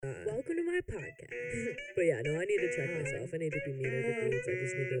Welcome to my podcast. But yeah, no, I need to check myself. I need to be meaner to dudes. I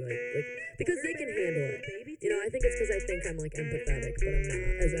just need to like because they can handle it. You know, I think it's because I think I'm like empathetic, but I'm not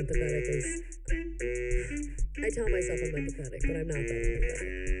as empathetic as I tell myself I'm empathetic, but I'm not that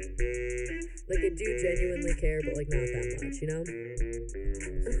empathetic. Like I do genuinely care, but like not that much, you know.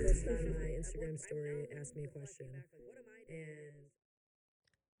 Post on my Instagram story, asked me a question, and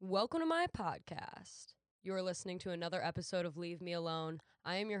Welcome to my podcast. You are listening to another episode of Leave Me Alone.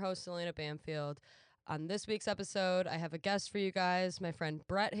 I am your host, Elena Bamfield. On this week's episode, I have a guest for you guys. My friend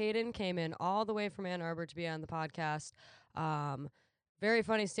Brett Hayden came in all the way from Ann Arbor to be on the podcast. Very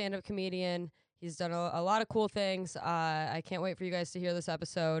funny stand-up comedian. He's done a lot of cool things. I can't wait for you guys to hear this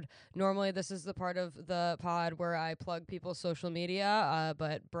episode. Normally, this is the part of the pod where I plug people's social media,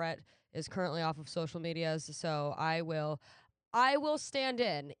 but Brett is currently off of social medias, so I will stand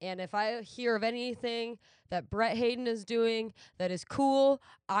in, and if I hear of anything that Brett Hayden is doing that is cool,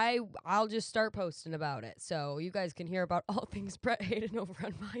 I'll just start posting about it. So you guys can hear about all things Brett Hayden over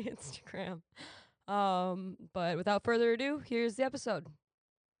on my Instagram. But without further ado, here's the episode.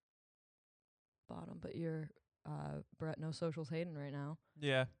 Bottom, but you're Brett No Socials Hayden right now.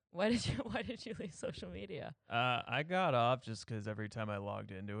 Yeah. Why did you leave social media? I got off just because every time I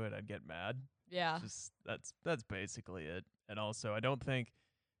logged into it, I'd get mad. Yeah. Just that's basically it. And also, I don't think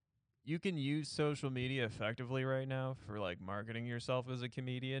you can use social media effectively right now for like marketing yourself as a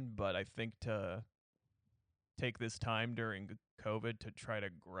comedian. But I think to take this time during COVID to try to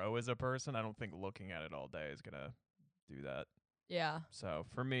grow as a person, I don't think looking at it all day is gonna do that. Yeah. So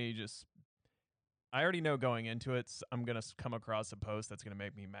for me, just I already know going into it, I'm gonna come across a post that's gonna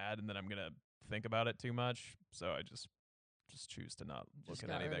make me mad, and then I'm gonna think about it too much. So I just choose to not Just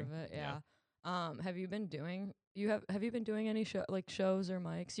look got at anything. rid of it. Yeah. Have you been doing any shows or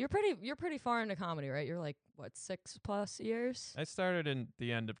mics? You're pretty far into comedy, right? You're like what, 6+ years? I started in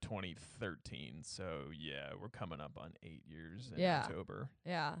the end of 2013, so yeah, we're coming up on 8 years in Yeah. October.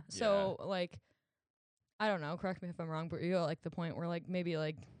 Yeah. So like, I don't know. Correct me if I'm wrong, but you're at like the point where like maybe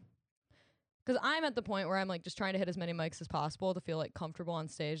like, because I'm at the point where I'm like just trying to hit as many mics as possible to feel like comfortable on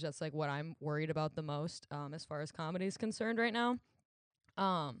stage. That's like what I'm worried about the most, as far as comedy is concerned right now.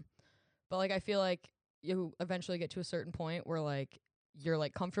 But like I feel like you eventually get to a certain point where like you're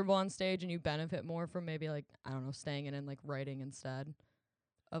like comfortable on stage and you benefit more from maybe like, I don't know, staying in and like writing instead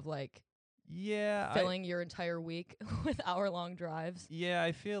of like filling your entire week with hour-long drives. Yeah,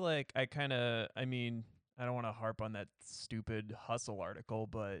 I feel like I don't want to harp on that stupid Hustle article,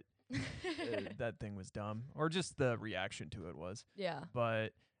 but that thing was dumb, or just the reaction to it was. Yeah. But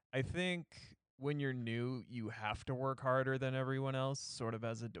I think when you're new, you have to work harder than everyone else, sort of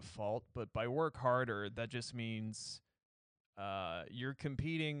as a default. But by work harder, that just means you're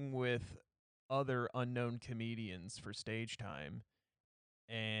competing with other unknown comedians for stage time,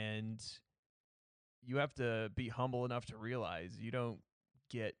 and you have to be humble enough to realize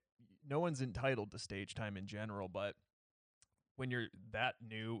no one's entitled to stage time in general, but when you're that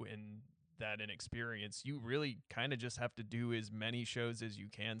new and that inexperienced, you really kind of just have to do as many shows as you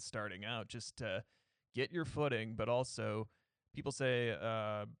can starting out just to get your footing. But also, people say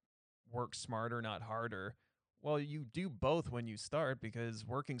work smarter, not harder. Well, you do both when you start, because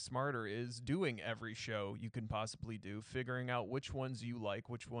working smarter is doing every show you can possibly do, figuring out which ones you like,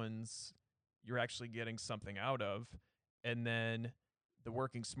 which ones you're actually getting something out of. And then the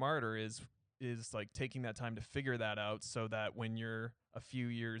working smarter is like taking that time to figure that out, so that when you're a few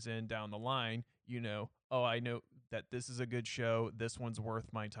years in down the line, oh, I know that this is a good show, this one's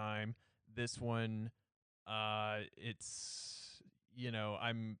worth my time, this one it's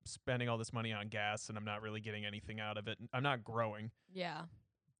I'm spending all this money on gas and I'm not really getting anything out of it. I'm not growing. Yeah.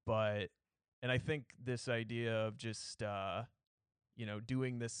 But and I think this idea of just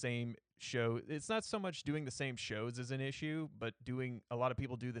doing the same show, it's not so much doing the same shows as an issue, but a lot of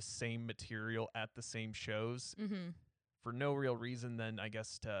people do the same material at the same shows for no real reason than, I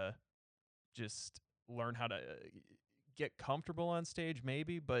guess, to just learn how to get comfortable on stage,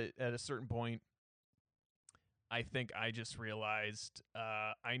 maybe. But at a certain point, I think I just realized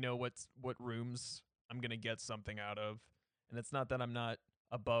I know what rooms I'm going to get something out of. And it's not that I'm not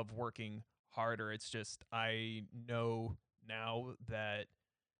above working harder. It's just I know now that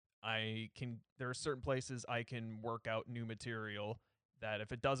there are certain places I can work out new material that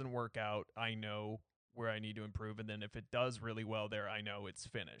if it doesn't work out, I know where I need to improve. And then if it does really well there, I know it's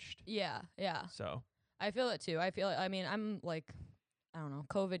finished. Yeah. Yeah. So I feel it too. I mean, I'm like, I don't know,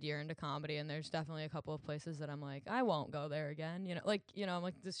 COVID year into comedy, and there's definitely a couple of places that I'm like, I won't go there again. I'm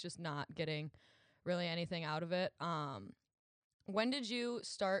like, this just not getting really anything out of it. When did you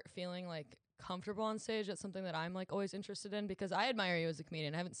start feeling like comfortable on stage. That's something that I'm like always interested in because I admire you as a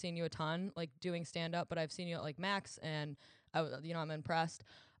comedian. I haven't seen you a ton like doing stand up, but I've seen you at like Max and I'm impressed.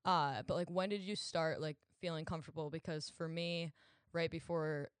 But like when did you start like feeling comfortable? Because for me, right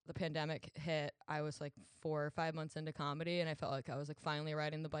before the pandemic hit, I was like 4 or 5 months into comedy and I felt like I was like finally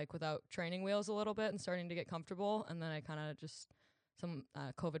riding the bike without training wheels a little bit and starting to get comfortable. And then I kind of just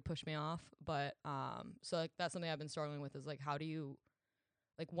COVID pushed me off. But so like that's something I've been struggling with is like how do you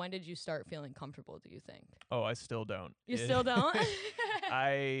like when did you start feeling comfortable, do you think? Oh, I still don't. You still don't?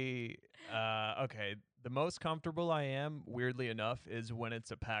 Okay. The most comfortable I am, weirdly enough, is when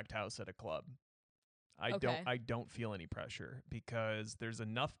it's a packed house at a club. Okay. I don't feel any pressure because there's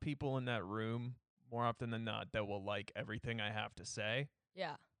enough people in that room more often than not that will like everything I have to say.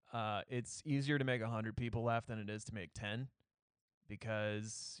 Yeah. It's easier to make 100 people laugh than it is to make 10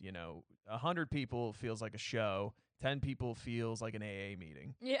 because, 100 people feels like a show, 10 people feels like an AA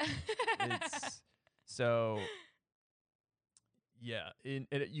meeting. Yeah. So yeah,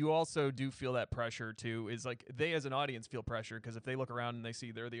 you also do feel that pressure too. Is like they as an audience feel pressure because if they look around and they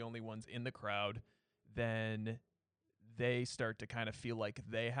see they're the only ones in the crowd, then they start to kind of feel like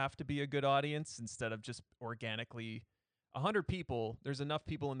they have to be a good audience instead of just organically. 100 people, there's enough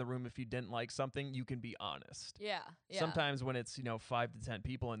people in the room. If you didn't like something, you can be honest. Yeah. Sometimes when it's 5 to 10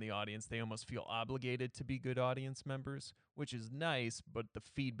 people in the audience, they almost feel obligated to be good audience members, which is nice, but the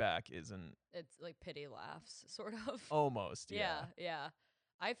feedback isn't. It's like pity laughs, sort of. Almost, yeah. Yeah.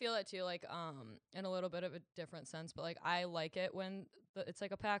 I feel it too, like in a little bit of a different sense, but like I like it when it's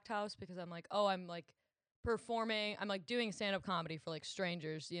like a packed house because I'm like, oh, I'm like performing, I'm like doing stand-up comedy for like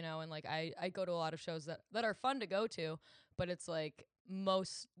strangers, and like I go to a lot of shows that are fun to go to, but it's like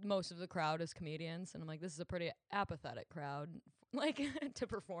most of the crowd is comedians, and I'm like, this is a pretty apathetic crowd like to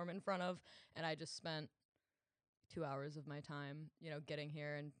perform in front of, and I just spent 2 hours of my time, getting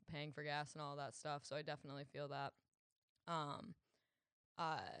here and paying for gas and all that stuff. So I definitely feel that.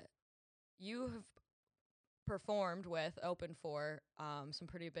 You have performed with, opened for some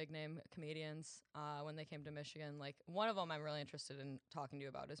pretty big name comedians when they came to Michigan. Like one of them I'm really interested in talking to you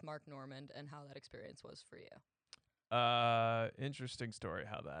about is Mark Normand and how that experience was for you. Interesting story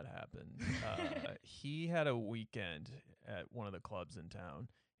how that happened. He had a weekend at one of the clubs in town,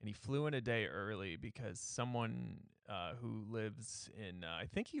 and he flew in a day early because someone who lives in, I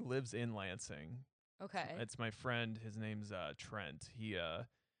think he lives in Lansing. Okay. It's my friend. His name's Trent.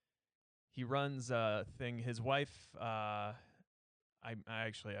 He runs a thing. His wife, I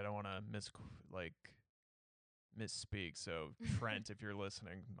don't want to misspeak. So Trent, if you're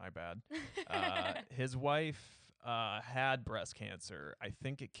listening, my bad. His wife had breast cancer. I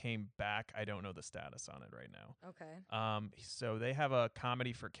think it came back. I don't know the status on it right now. Okay. So they have a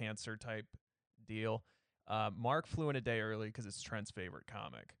comedy for cancer type deal. Mark flew in a day early because it's Trent's favorite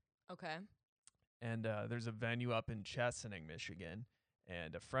comic. Okay. And there's a venue up in Chesaning, Michigan.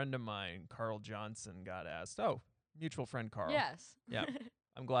 And a friend of mine, Carl Johnson, got asked. Oh, mutual friend Carl. Yes. Yeah.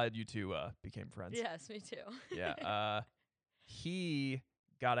 I'm glad you two became friends. Yes, me too. Yeah. He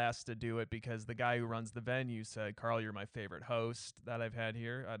got asked to do it because the guy who runs the venue said, Carl, you're my favorite host that I've had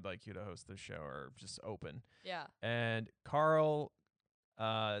here. I'd like you to host the show or just open. Yeah. And Carl,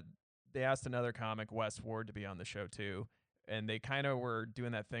 they asked another comic, Wes Ward, to be on the show too. And they kind of were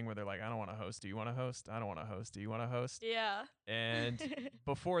doing that thing where they're like, I don't want to host. Do you want to host? I don't want to host. Do you want to host? Yeah. And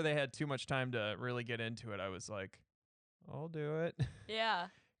before they had too much time to really get into it, I was like, I'll do it. Yeah.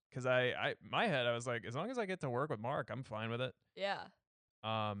 Because my head, I was like, as long as I get to work with Mark, I'm fine with it. Yeah.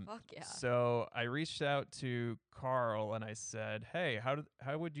 Fuck yeah. So I reached out to Carl and I said, hey, how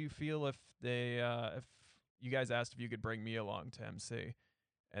would you feel if if you guys asked if you could bring me along to MC?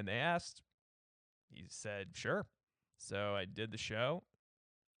 And they asked. He said, sure. So I did the show.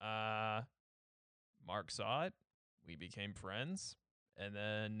 Mark saw it. We became friends. And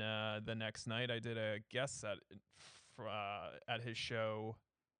then the next night I did a guest set at his show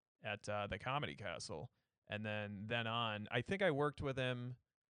at the Comedy Castle. And then on, I think I worked with him.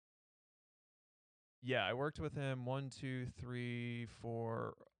 Yeah, I worked with him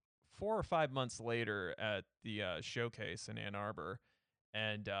 4 or 5 months later at the showcase in Ann Arbor.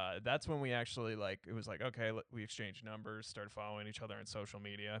 And that's when we actually it was like, okay, we exchanged numbers, started following each other on social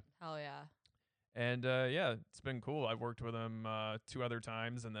media. Hell yeah. And yeah, it's been cool. I've worked with him 2 other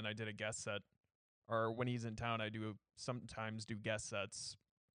times, and then I did a guest set. Or when he's in town, I sometimes do guest sets,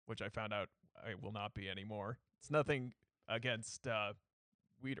 which I found out I will not be anymore. It's nothing against,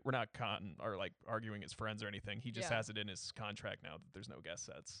 we're not arguing as friends or anything. He just has it in his contract now that there's no guest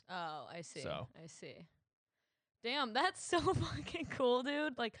sets. Oh, I see. So. I see. Damn, that's so fucking cool,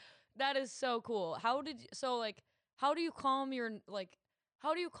 dude. Like, that is so cool. How do you calm your,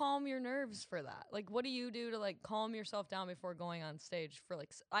 how do you calm your nerves for that? Like, what do you do to like calm yourself down before going on stage for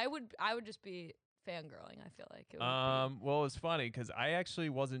like? I would just be fangirling. I feel like it would be. Well, it's funny because I actually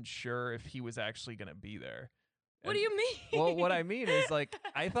wasn't sure if he was actually gonna be there. What And do you mean? well, what I mean is like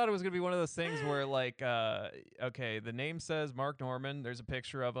I thought it was gonna be one of those things where like okay, the name says Mark Norman, there's a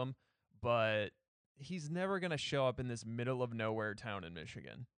picture of him, but he's never gonna show up in this middle of nowhere town in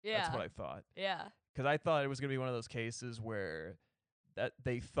Michigan. That's Yeah. what I thought. Yeah. Because I thought it was gonna be one of those cases where that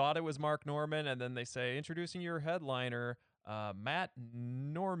they thought it was Mark Norman, and then they say introducing your headliner, Matt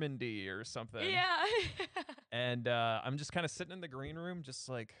Normandy or something. Yeah. And I'm just kind of sitting in the green room, just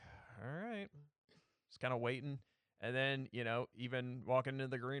like, all right, just kind of waiting. And then, even walking into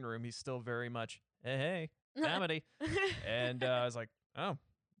the green room, he's still very much, hey, comedy. And I was like, oh,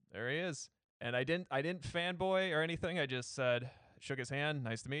 there he is. And I didn't fanboy or anything. I just said, shook his hand,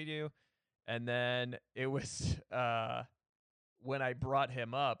 nice to meet you. And then it was when I brought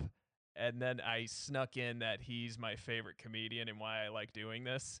him up, and then I snuck in that he's my favorite comedian and why I like doing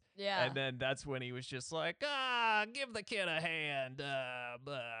this. Yeah. And then that's when he was just like, give the kid a hand,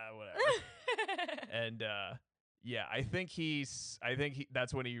 blah, whatever. And yeah, I think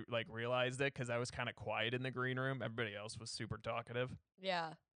that's when he like realized it, because I was kind of quiet in the green room. Everybody else was super talkative.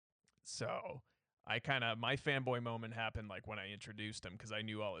 Yeah. So my fanboy moment happened like when I introduced him, because I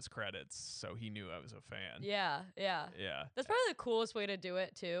knew all his credits, so he knew I was a fan. Yeah. Yeah. Yeah. That's probably the coolest way to do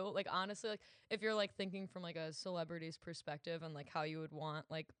it too. Like honestly, like if you're like thinking from like a celebrity's perspective and like how you would want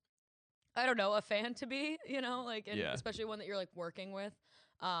like I don't know, a fan to be, like and Yeah. especially one that you're like working with.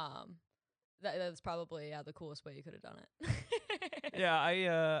 That's probably the coolest way you could have done it. Yeah,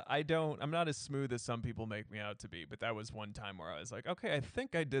 I'm not as smooth as some people make me out to be, but that was one time where I was like, okay, I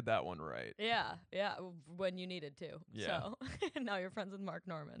think I did that one right. Yeah, when you needed to. Yeah. So now you're friends with Mark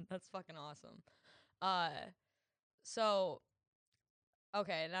Norman. That's fucking awesome. So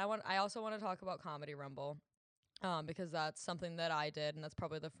okay, and I also want to talk about Comedy Rumble. Because that's something that I did, and that's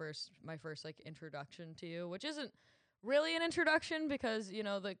probably my first like introduction to you, which isn't really an introduction because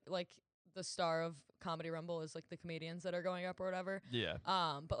the star of Comedy Rumble is like the comedians that are going up or whatever. Yeah.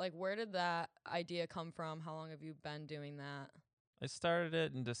 But like, where did that idea come from? How long have you been doing that? I started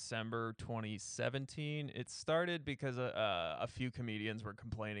it in December 2017. It started because a few comedians were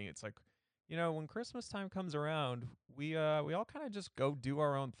complaining. It's like, when Christmas time comes around, we all kind of just go do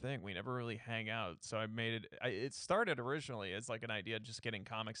our own thing. We never really hang out. So I made it. It started originally as like an idea, just getting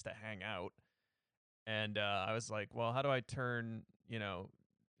comics to hang out. And I was like, well, how do I turn,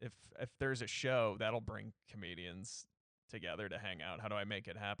 if there's a show that'll bring comedians together to hang out, how do I make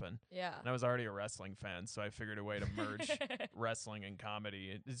it happen? Yeah. And I was already a wrestling fan, so I figured a way to merge wrestling and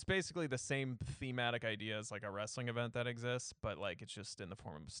comedy. It's basically the same thematic idea as like a wrestling event that exists, but like it's just in the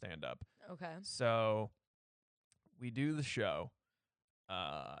form of stand-up. Okay. So we do the show,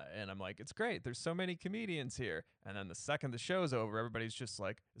 and I'm like, it's great. There's so many comedians here. And then the second the show's over, everybody's just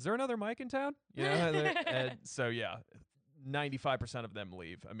like, is there another mic in town? And so yeah, 95% of them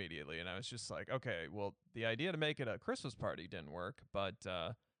leave immediately. And I was just like, okay, well, the idea to make it a Christmas party didn't work, but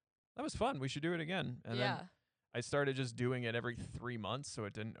that was fun. We should do it again. And then I started just doing it every 3 months so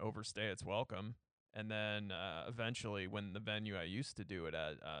it didn't overstay its welcome. And then eventually, when the venue I used to do it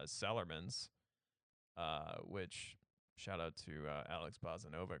at, Sellerman's, which shout out to Alex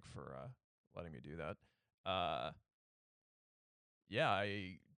Bozanovic for letting me do that.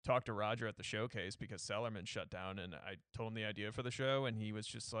 I talked to Roger at the showcase because Sellerman shut down, and I told him the idea for the show, and he was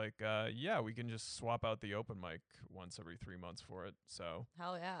just like, we can just swap out the open mic once every 3 months for it. So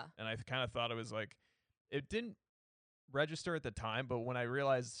hell yeah. And I kind of thought it was like, it didn't register at the time, but when I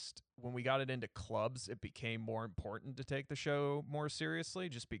realized when we got it into clubs, it became more important to take the show more seriously,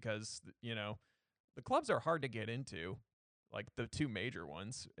 just because, the clubs are hard to get into, like the two major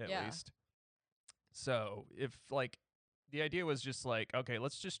ones at least. So if like, the idea was just like, okay,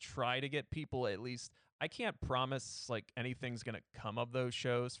 let's just try to get people at least. I can't promise like anything's going to come of those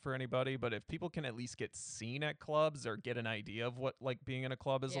shows for anybody, but if people can at least get seen at clubs or get an idea of what like being in a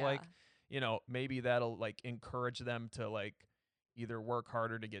club is like, maybe that'll like encourage them to like either work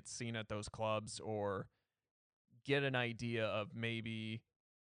harder to get seen at those clubs or get an idea of maybe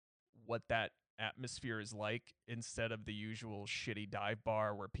what that atmosphere is like instead of the usual shitty dive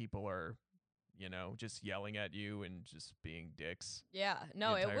bar where people are just yelling at you and just being dicks. Yeah,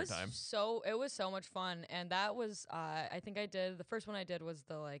 no, it was so much fun. And that was, I think the first one I did was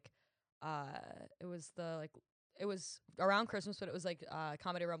it was around Christmas, but it was like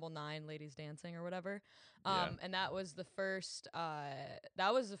Comedy Rumble 9, Ladies Dancing or whatever. And that was the first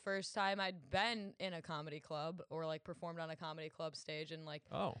time I'd been in a comedy club or like performed on a comedy club stage, and like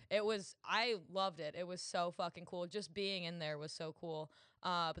I loved it. It was so fucking cool. Just being in there was so cool.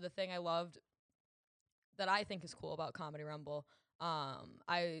 But the thing I loved that I think is cool about Comedy Rumble,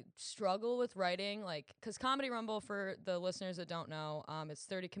 I struggle with writing, like, because Comedy Rumble, for the listeners that don't know, it's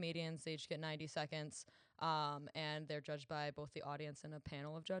 30 comedians. They each get 90 seconds, and they're judged by both the audience and a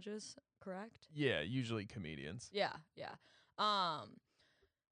panel of judges, correct? Yeah, usually comedians. Yeah.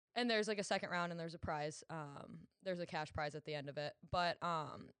 And there's like a second round, and there's a prize. There's a cash prize at the end of it. But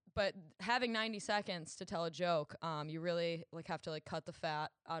having 90 seconds to tell a joke, you really like have to like cut the fat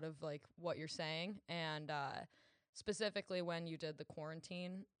out of like what you're saying. And specifically when you did the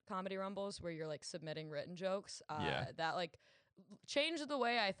quarantine Comedy Rumbles where you're like submitting written jokes, that like changed the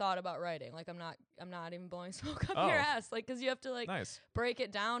way I thought about writing. Like I'm not even blowing smoke up your ass, like, because you have to like break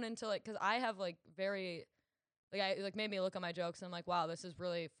it down into like, because I have like very like made me look at my jokes and I'm like, wow, this is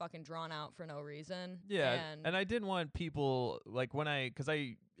really fucking drawn out for no reason. Yeah, and I didn't want people like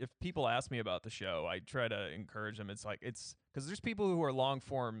if people ask me about the show, I try to encourage them. It's because there's people who are long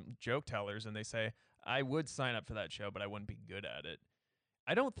form joke tellers and they say I would sign up for that show, but I wouldn't be good at it.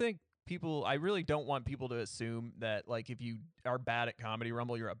 I really don't want people to assume that like if you are bad at Comedy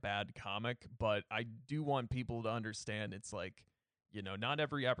Rumble, you're a bad comic. But I do want people to understand it's like, you know, not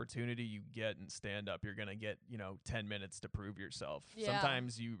every opportunity you get in stand-up, you're going to get, 10 minutes to prove yourself. Yeah.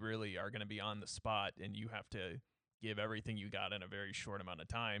 Sometimes you really are going to be on the spot and you have to give everything you got in a very short amount of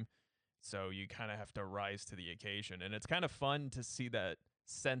time. So you kind of have to rise to the occasion. And it's kind of fun to see that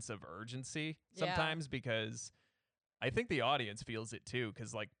sense of urgency sometimes because I think the audience feels it too.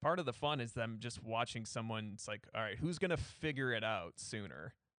 Because, like, part of the fun is them just watching someone. It's like, all right, who's going to figure it out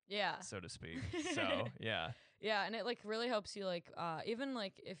sooner? Yeah. So to speak. So, yeah. Yeah, and it like really helps you like even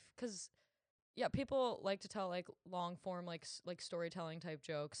like because people like to tell like long form like storytelling type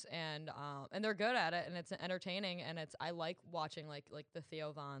jokes, and they're good at it, and it's entertaining, and I like watching like the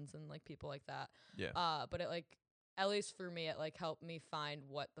Theo Vons and like people like that. Yeah. But it like, at least for me, it like helped me find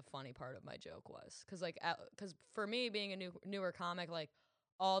what the funny part of my joke was, because for me being a newer comic, like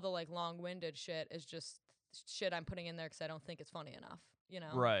all the like long-winded shit is just shit I'm putting in there because I don't think it's funny enough,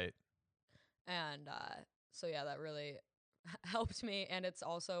 Right. And so yeah, that really helped me, and it's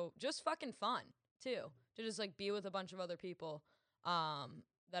also just fucking fun too to just like be with a bunch of other people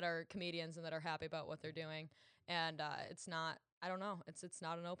that are comedians and that are happy about what they're doing, and it's not, I don't know, it's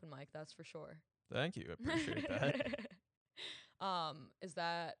not an open mic, that's for sure. Thank you, I appreciate that. Is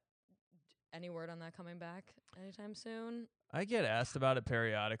that any word on that coming back anytime soon? I get asked about it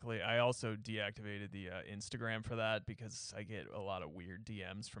periodically. I also deactivated the Instagram for that because I get a lot of weird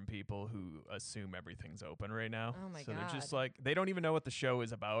DMs from people who assume everything's open right now. Oh my God. So they're just like, they don't even know what the show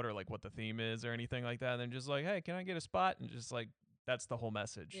is about or like what the theme is or anything like that. And they're just like, hey, can I get a spot? And just like, that's the whole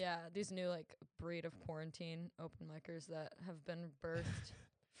message. Yeah, these new like breed of quarantine open micers that have been birthed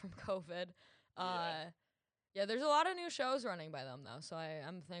from COVID. Yeah, there's a lot of new shows running by them, though, so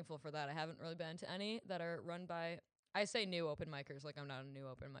I'm thankful for that. I haven't really been to any that are run by, I say new open micers, like I'm not a new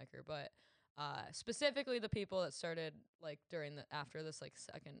open micer, but specifically the people that started, like, after this, like,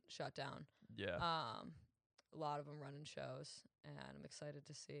 second shutdown. Yeah. A lot of them running shows, and I'm excited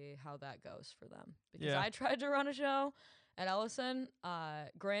to see how that goes for them. Because I tried to run a show at Ellison.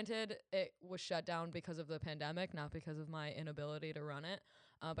 Granted, it was shut down because of the pandemic, not because of my inability to run it,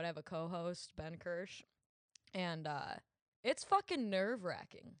 but I have a co-host, Ben Kirsch. And it's fucking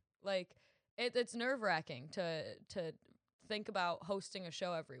nerve-wracking. Like, it's nerve-wracking to think about hosting a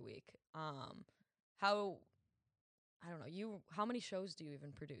show every week. I don't know. How many shows do you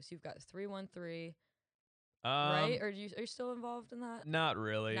even produce? You've got 313, right? Or are you still involved in that? Not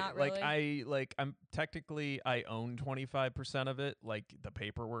really. Not really? I'm technically, I own 25% of it. Like, the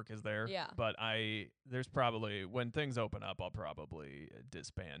paperwork is there. Yeah. But there's probably, when things open up, I'll probably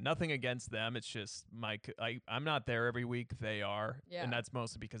disband. Nothing against them. It's just I'm not there every week. They are. Yeah. And that's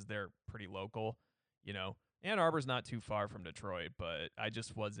mostly because they're pretty local, Ann Arbor's not too far from Detroit, but I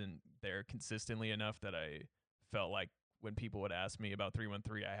just wasn't there consistently enough that I felt like when people would ask me about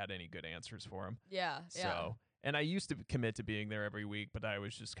 313, I had any good answers for them. Yeah. So, and I used to commit to being there every week, but I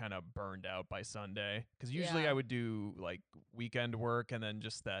was just kind of burned out by Sunday. Because usually I would do like weekend work, and then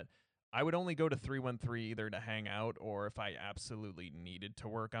just that I would only go to 313 either to hang out or if I absolutely needed to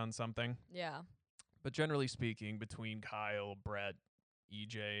work on something. Yeah. But generally speaking, between Kyle, Brett,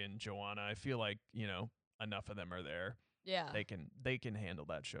 EJ, and Joanna, I feel like, enough of them are there. Yeah. They can handle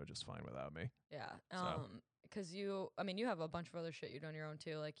that show just fine without me. Yeah. So. because you have a bunch of other shit you do on your own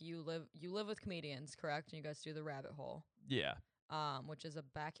too. Like you live with comedians, correct? And you guys do the Rabbit Hole, Yeah. which is a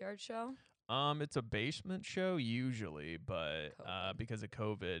backyard show. It's a basement show usually, but COVID. because of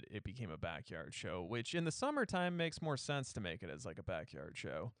COVID, it became a backyard show, which in the summertime makes more sense to make it as like a backyard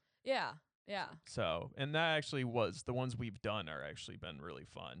show. Yeah, yeah. So, and that actually was the ones we've done are actually been really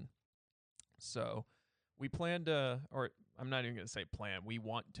fun. So, we plan to, or I'm not even going to say plan, we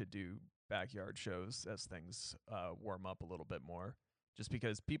want to do backyard shows as things warm up a little bit more. Just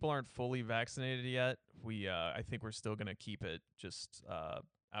because people aren't fully vaccinated yet, I think we're still going to keep it just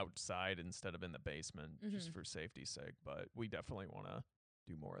outside instead of in the basement, just for safety's sake. But we definitely want to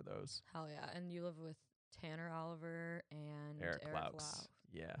do more of those. Hell yeah. And you live with Tanner Oliver and Eric Eric Laux. Lau.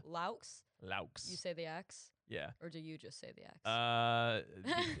 Yeah. Laux? Laux. You say the X? Yeah. Or do you just say the X?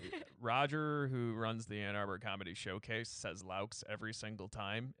 Roger, who runs the Ann Arbor Comedy Showcase, says Laux every single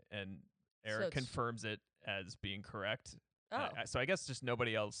time, and Eric it's- confirms it as being correct. Oh. So I guess just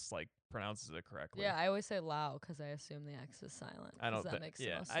nobody else like pronounces it correctly. Yeah, I always say Lau because I assume the X is silent. I don't. That makes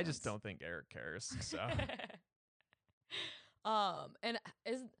the most I just sense. don't think Eric cares. So And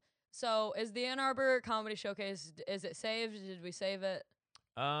is the Ann Arbor Comedy Showcase, is it saved? Did we save it?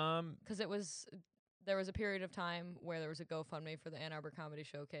 Because there was a period of time where there was a GoFundMe for the Ann Arbor Comedy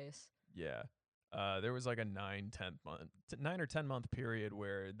Showcase. yeah. There was like a 9 or 10 month period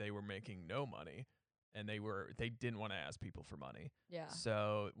where they were making no money, and they didn't want to ask people for money. Yeah.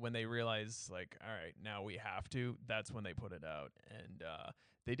 So when they realized, like, all right, now we have to, that's when they put it out. And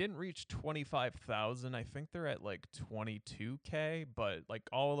they didn't reach 25,000. I think they're at like 22K, but like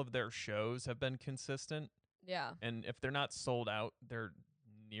all of their shows have been consistent. Yeah. And if they're not sold out, they're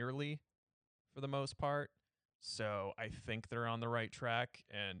nearly for the most part. So I think they're on the right track.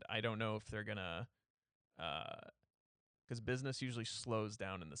 And I don't know if they're going to, because business usually slows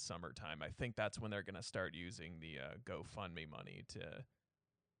down in the summertime. I think that's when they're going to start using the GoFundMe money to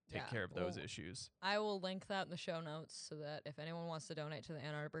take care of those issues. I will link that in the show notes so that if anyone wants to donate to the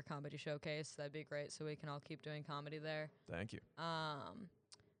Ann Arbor Comedy Showcase, that'd be great so we can all keep doing comedy there. Thank you.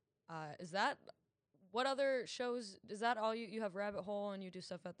 What other shows, is that all you have Rabbit Hole and you do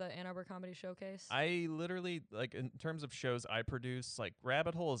stuff at the Ann Arbor Comedy Showcase? I literally, like, in terms of shows I produce, like,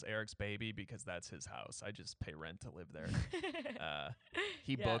 Rabbit Hole is Eric's baby because that's his house. I just pay rent to live there.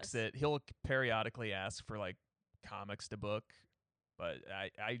 He books it. He'll periodically ask for, like, comics to book. But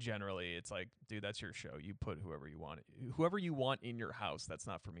I generally, it's like, dude, that's your show. You put whoever you want in your house. That's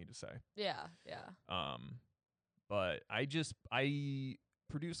not for me to say. Yeah, yeah. But I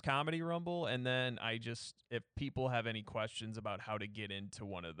produce Comedy Rumble, and then if people have any questions about how to get into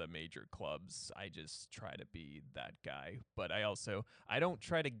one of the major clubs, I just try to be that guy. But I don't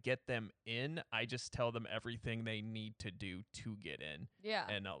try to get them in. I just tell them everything they need to do to get in. Yeah.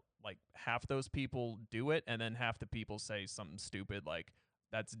 And like half those people do it, and then half the people say something stupid like,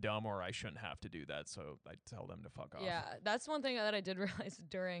 that's dumb, or I shouldn't have to do that. So I tell them to fuck off. Yeah, that's one thing that I did realize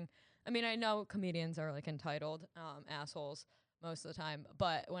I know comedians are like entitled assholes most of the time,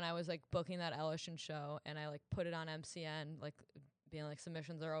 but when I was like booking that Ellison show and I like put it on MCN, like being like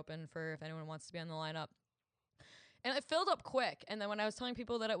submissions are open for if anyone wants to be on the lineup, and it filled up quick. And then when I was telling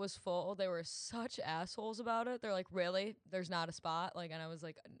people that it was full, they were such assholes about it. They're like, really? There's not a spot? Like, and I was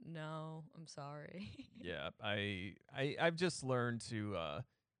like, no, I'm sorry. Yeah, I've just learned to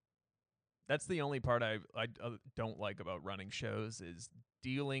that's the only part I don't like about running shows is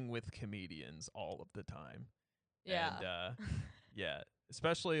dealing with comedians all of the time. Yeah. And yeah,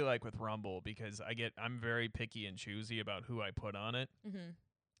 especially like with Rumble, because I'm very picky and choosy about who I put on it. Mm-hmm.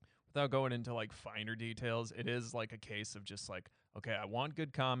 Without going into like finer details, it is like a case of just like, okay, I want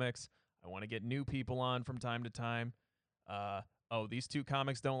good comics. I want to get new people on from time to time. These two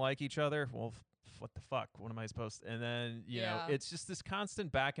comics don't like each other. Well, what the fuck? What am I supposed to? And then, you know, it's just this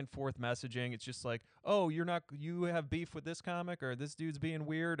constant back and forth messaging. It's just like, oh, you have beef with this comic, or this dude's being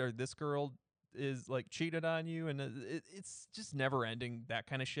weird, or this girl is like cheated on you. And it's just never ending, that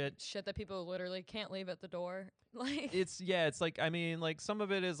kind of shit. Shit that people literally can't leave at the door. Like it's like, I mean, like some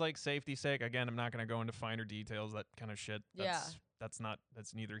of it is like safety sake. Again, I'm not going to go into finer details, that kind of shit. That's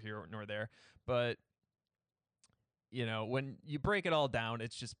neither here nor there. But you know, when you break it all down,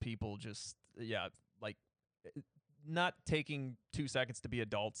 it's just people just, like not taking 2 seconds to be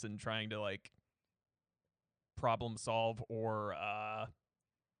adults and trying to like problem solve or,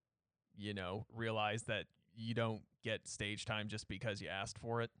 realize that you don't get stage time just because you asked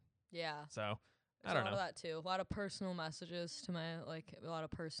for it. Yeah. So there's I don't know. A lot of that too. A lot of personal messages to my, like, a lot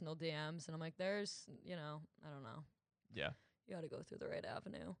of personal DMs. And I'm like, there's, I don't know. Yeah. You got to go through the right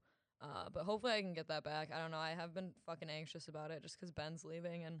avenue. But hopefully I can get that back. I don't know. I have been fucking anxious about it just because Ben's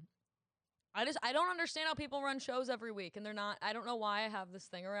leaving. And I don't understand how people run shows every week and they're not. I don't know why I have this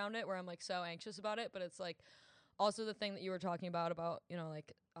thing around it where I'm like so anxious about it, but it's like also the thing that you were talking about, you know,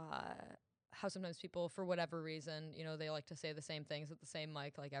 like how sometimes people for whatever reason, you know, they like to say the same things at the same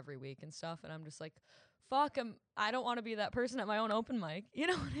mic like every week and stuff, and I'm just like, fuck, I don't want to be that person at my own open mic. You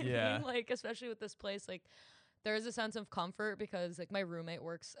know what I Yeah. mean? Like especially with this place, like there is a sense of comfort because like my roommate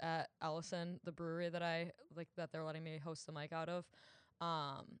works at Ellison, the brewery that that they're letting me host the mic out of.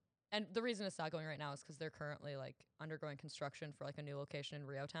 And the reason it's not going right now is because they're currently like undergoing construction for like a new location in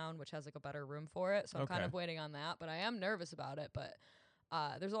Rio Town, which has like a better room for it. So I'm kind Okay. of waiting on that, but I am nervous about it. But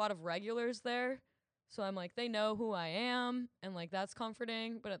there's a lot of regulars there. So I'm like, they know who I am and like that's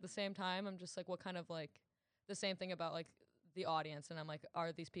comforting. But at the same time, I'm just like, what kind of like the same thing about like the audience. And I'm like,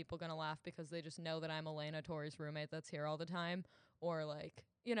 are these people going to laugh because they just know that I'm Elena Torres' roommate that's here all the time? Or like,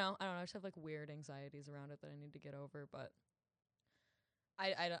 you know, I don't know. I just have like weird anxieties around it that I need to get over. But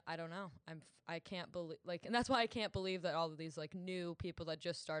I don't know. I can't believe like, and that's why I can't believe that all of these like new people that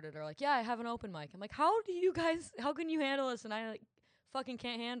just started are like, yeah, I have an open mic. I'm like, how can you handle this? And I like fucking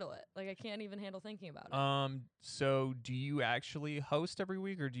can't handle it. Like I can't even handle thinking about it. So do you actually host every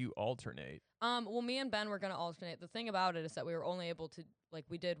week or do you alternate? Well, me and Ben were gonna alternate. The thing about it is that we were only able to like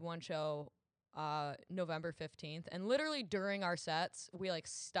we did one show November 15th, and literally during our sets we like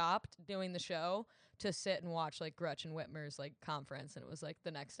stopped doing the show to sit and watch like Gretchen Whitmer's like conference, and it was like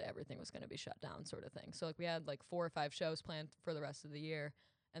the next day everything was going to be shut down sort of thing. So like we had like 4 or 5 shows planned for the rest of the year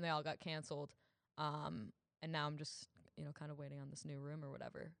and they all got canceled. And now I'm just, you know, kind of waiting on this new room or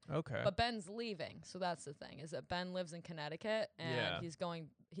whatever. Okay. But Ben's leaving, so that's the thing, is that Ben lives in Connecticut and Yeah.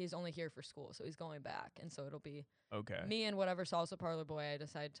 he's only here for school, so he's going back, and so it'll be Okay. me and whatever salsa parlor boy I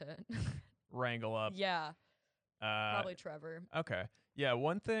decide to Wrangle up. yeah, Uh probably Trevor. okay. Yeah,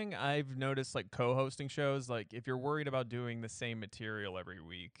 one thing I've noticed like co-hosting shows, like if you're worried about doing the same material every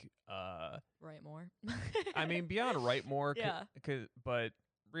week, Right more. I mean beyond write more Yeah. but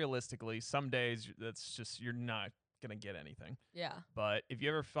realistically some days that's just you're not going to get anything. Yeah. But if you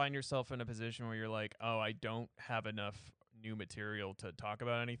ever find yourself in a position where you're like, "Oh, I don't have enough new material to talk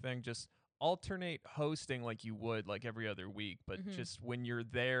about anything," just alternate hosting like you would like every other week, but Mhm. just when you're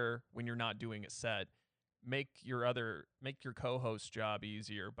there, when you're not doing a set, make your co-host job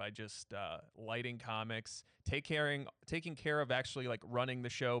easier by just lighting comics, taking care of actually like running the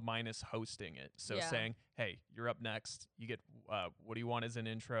show minus hosting it. So Yeah. saying, "Hey, you're up next. You get what do you want as an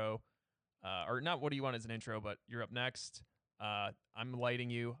intro?" Or not what do you want as an intro, but you're up next. I'm lighting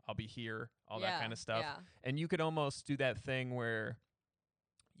you. I'll be here. All that kind of stuff. Yeah. And you could almost do that thing where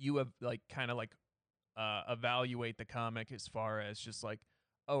you have like kind of like evaluate the comic as far as just like,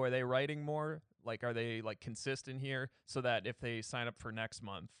 oh, are they writing more? Like, are they like consistent here? So that if they sign up for next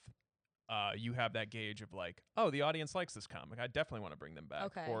month, you have that gauge of like, oh, the audience likes this comic. I definitely want to bring them back.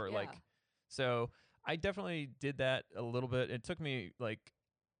 Okay. Or yeah. like, so I definitely did that a little bit. It took me like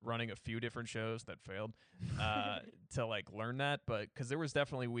running a few different shows that failed to like learn that, but because there was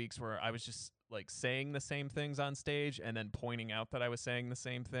definitely weeks where I was just like saying the same things on stage and then pointing out that I was saying the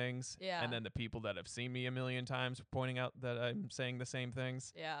same things, Yeah. and then the people that have seen me a million times pointing out that I'm saying the same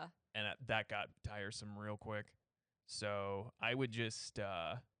things, Yeah. and that got tiresome real quick. So I would just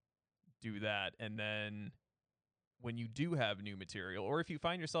do that, and then when you do have new material, or if you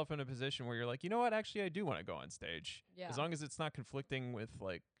find yourself in a position where you're like, you know what, actually I do want to go on stage, Yeah. as long as it's not conflicting with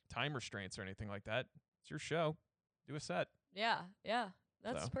like time restraints or anything like that, it's your show. Do a set. Yeah. Yeah.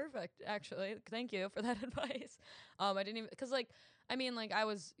 That's So. perfect, actually. Thank you for that advice. I didn't even, cause like, I mean, like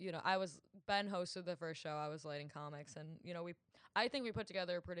Ben hosted the first show. I was lighting comics, and you know, I think we put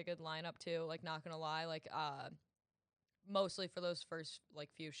together a pretty good lineup too. Like, not gonna lie, like, mostly for those first like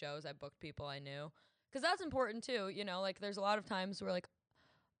few shows, I booked people I knew, cause that's important too. You know, like, there's a lot of times where like,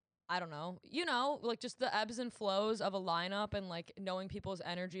 I don't know, you know, like just the ebbs and flows of a lineup and like knowing people's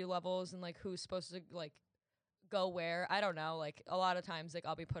energy levels and like who's supposed to like go where. I don't know. Like a lot of times, like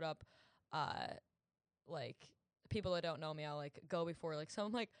I'll be put up, like people that don't know me, I'll like go before like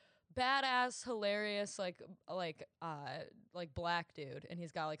some like badass, hilarious, like black dude, and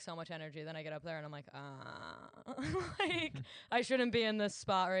he's got like so much energy. Then I get up there and I'm like, like I shouldn't be in this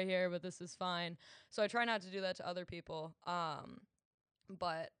spot right here, but this is fine. So I try not to do that to other people.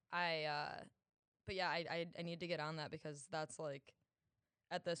 But yeah, I need to get on that because that's like,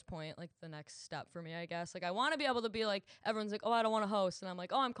 at this point, like the next step for me, I guess. Like I want to be able to be like, everyone's like, oh, I don't want to host. And I'm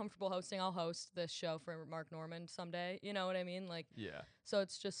like, oh, I'm comfortable hosting. I'll host this show for Mark Norman someday. You know what I mean? Like, Yeah. so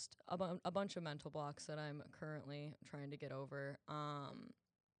it's just a bunch of mental blocks that I'm currently trying to get over.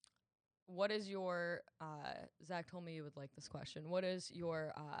 What is your, Zach told me you would like this question. What is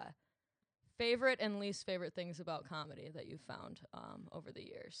your favorite and least favorite things about comedy that you've found over the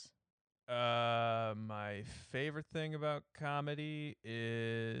years? My favorite thing about comedy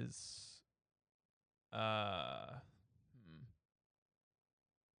is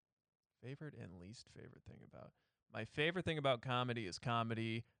favorite and least favorite thing about. My favorite thing about comedy is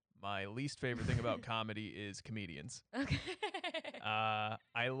comedy. My least favorite thing about comedy is comedians. Okay.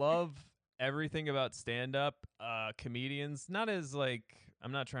 I love everything about stand up. Comedians, not as like,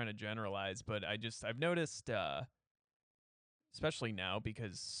 I'm not trying to generalize, but I've noticed especially now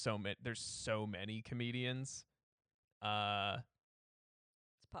because there's so many comedians.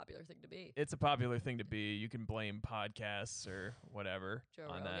 It's a popular thing to be. It's a popular thing to be. You can blame podcasts or whatever Joe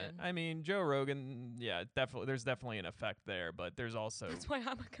on Rogan. that. I mean, Joe Rogan, yeah, definitely. There's definitely an effect there, but there's also That's why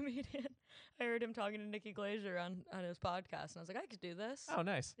I'm a comedian. I heard him talking to Nikki Glazer on his podcast, and I was like, I could do this. oh,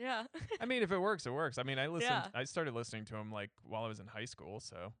 nice. Yeah. I mean, if it works, it works. I mean, Yeah. I started listening to him like while I was in high school,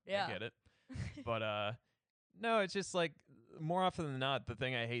 so Yeah. I get it. But no, it's just like more often than not, the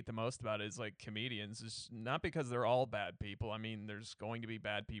thing I hate the most about it is like comedians is not because they're all bad people. I mean, there's going to be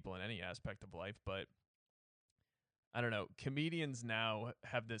bad people in any aspect of life, but I don't know. Comedians now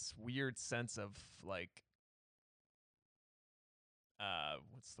have this weird sense of like,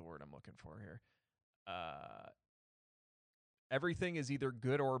 what's the word I'm looking for here? Everything is either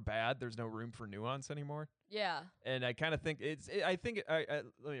good or bad. There's no room for nuance anymore. Yeah. And I kind of think let me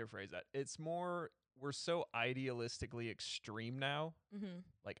rephrase that. It's more, we're so idealistically extreme now, Mm-hmm.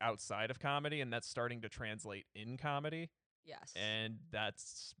 like outside of comedy, and that's starting to translate in comedy, Yes. and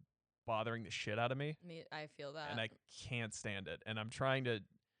that's bothering the shit out of me, I feel that. and I can't stand it, and I'm trying to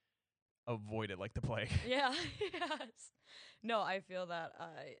avoid it like the plague. Yeah. Yes. No, I feel that.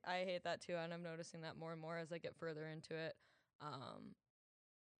 I hate that too, and I'm noticing that more and more as I get further into it.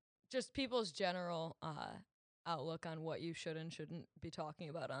 Just people's general outlook on what you should and shouldn't be talking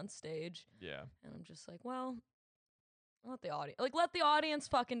about on stage. Yeah. And I'm just like, well, let the audience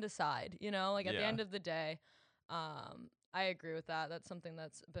fucking decide, you know? Like at the Yeah. end of the day, I agree with that. That's something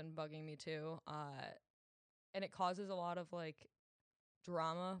that's been bugging me too. And it causes a lot of like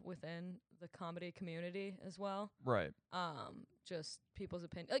drama within the comedy community as well. Right. Just people's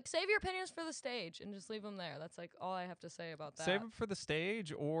opinion. Like save your opinions for the stage and just leave them there. That's like all I have to say about that. Save it for the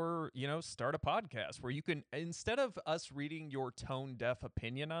stage, or start a podcast where you can, instead of us reading your tone deaf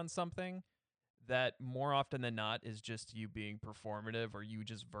opinion on something that more often than not is just you being performative or you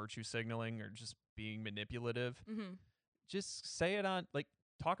just virtue signaling or just being manipulative. Mm-hmm. Just say it on, like,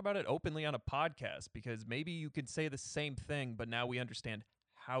 talk about it openly on a podcast, because maybe you could say the same thing, but now we understand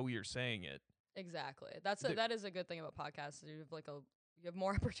how you're saying it. Exactly. That is a good thing about podcasts. You have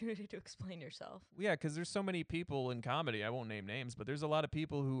more opportunity to explain yourself. Yeah, because there's so many people in comedy. I won't name names, but there's a lot of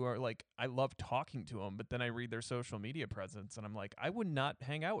people who are like, I love talking to them, but then I read their social media presence, and I'm like, I would not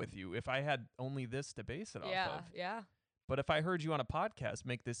hang out with you if I had only this to base it off of. Yeah. But if I heard you on a podcast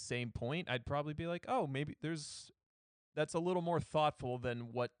make this same point, I'd probably be like, oh, maybe that's a little more thoughtful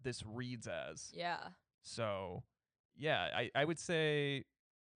than what this reads as. Yeah. So, yeah, I would say,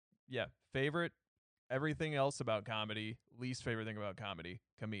 yeah, favorite, everything else about comedy, least favorite thing about comedy,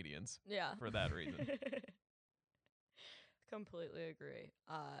 comedians. Yeah. For that reason. Completely agree.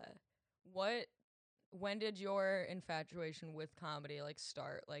 When did your infatuation with comedy like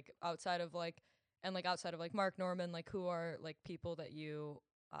start? Like outside of like Mark Norman, like who are like people that you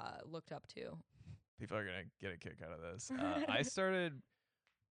looked up to? People are going to get a kick out of this. I started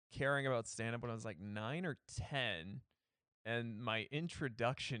caring about stand-up when I was like 9 or 10. And my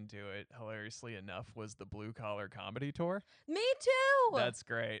introduction to it, hilariously enough, was the Blue Collar Comedy Tour. Me too. That's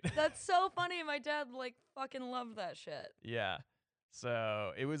great. That's so funny. My dad like fucking loved that shit. Yeah.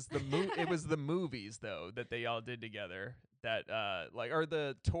 So it was it was the movies though that they all did together. That or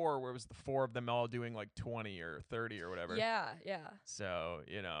the tour where it was the four of them all doing like 20 or 30 or whatever. Yeah. So,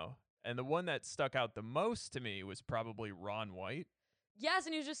 and the one that stuck out the most to me was probably Ron White. Yes,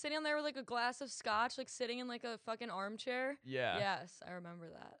 and he was just sitting there with like a glass of scotch, like sitting in like a fucking armchair. Yeah. Yes, I remember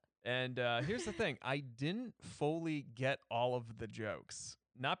that. And here's the thing. I didn't fully get all of the jokes.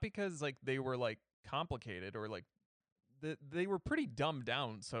 Not because like they were like complicated or like they were pretty dumbed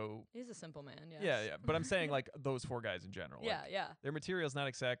down. So he's a simple man, yes. Yeah. But I'm saying like those four guys in general. Yeah. Their material's not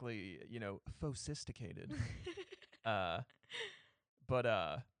exactly, sophisticated. But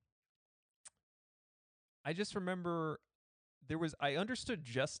I just remember I understood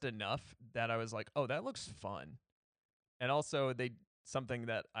just enough that I was like, oh, that looks fun. And also something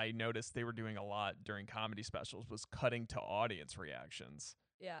that I noticed they were doing a lot during comedy specials was cutting to audience reactions.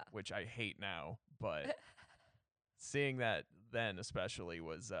 Yeah. Which I hate now, but seeing that then especially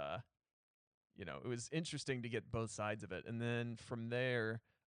was it was interesting to get both sides of it. And then from there,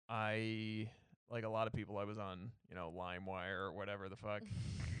 I, like a lot of people, I was on, LimeWire or whatever the fuck.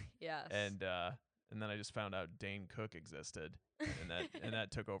 Yes. And then I just found out Dane Cook existed, and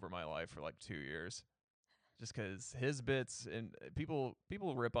that took over my life for like 2 years. Just because his bits and people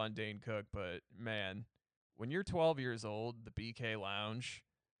rip on Dane Cook, but man, when you're 12 years old, the BK Lounge,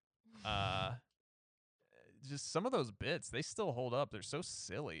 uh, just some of those bits, they still hold up. They're so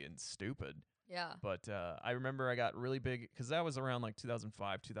silly and stupid. Yeah. But I remember I got really big because that was around like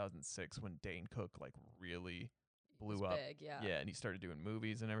 2005, 2006 when Dane Cook like really blew It's up. big, yeah. Yeah, and he started doing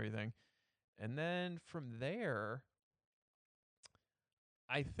movies and everything. And then from there,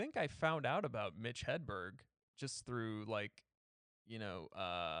 I think I found out about Mitch Hedberg just through like, you know,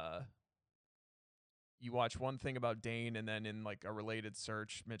 you watch one thing about Dane and then in like a related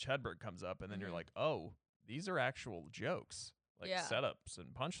search, Mitch Hedberg comes up and then you're Mhm. like, oh, these are actual jokes, like Yeah. setups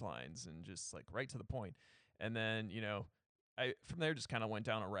and punchlines and just like right to the point. And then, you know, I from there just kind of went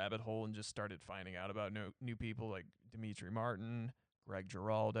down a rabbit hole and just started finding out about new people like Dimitri Martin, Greg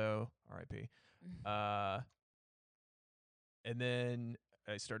Giraldo, R.I.P. And then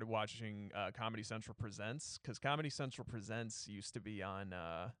I started watching Comedy Central Presents because Comedy Central Presents used to be on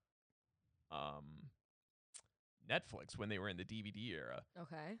Netflix when they were in the DVD era.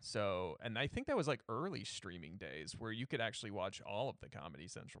 Okay. So, and I think that was like early streaming days where you could actually watch all of the Comedy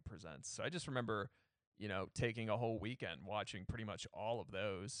Central Presents. So I just remember, you know, taking a whole weekend watching pretty much all of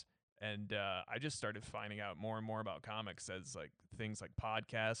those. And I just started finding out more and more about comics as like things like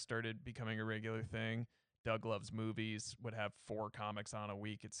podcasts started becoming a regular thing. Doug Loves Movies would have 4 comics on a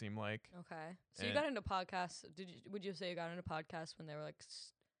week, it seemed like. Okay. So you And- got into podcasts. Would you say you got into podcasts when they were like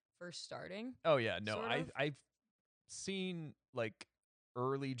first starting? Oh yeah, no, Sort of? I've seen like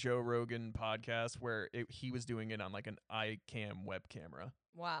early Joe Rogan podcasts where he was doing it on like an iCam web camera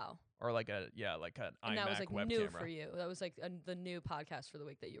Wow. or like an And iMac that was like web new camera. for you. That was like the new podcast for the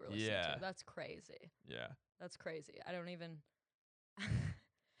week that you were listening Yeah. to. That's crazy. Yeah. That's crazy. I don't even.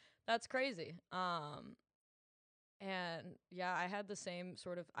 That's crazy. And yeah, I had the same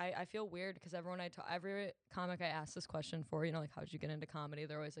sort of. I feel weird because every comic I ask this question for, you know, like how'd you get into comedy?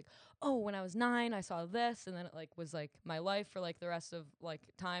 They're always like, oh, when I was 9, I saw this, and then it like was like my life for like the rest of like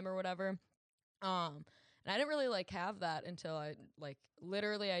time or whatever. And I didn't really like have that until I like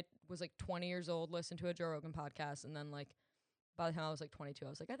literally I was like 20 years old, listened to a Joe Rogan podcast, and then like by the time I was like 22, I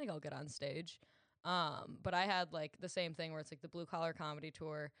was like, I think I'll get on stage. But I had like the same thing where it's like the Blue Collar Comedy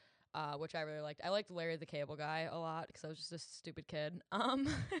Tour, which I really liked. I liked Larry the Cable Guy a lot because I was just a stupid kid.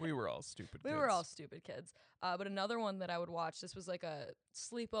 We were all stupid we kids. were all stupid kids. But another one that I would watch, this was like a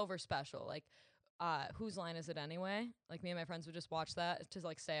sleepover special, like Whose Line Is It Anyway? Like me and my friends would just watch that to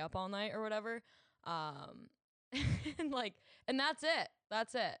like stay up all night or whatever. And that's it.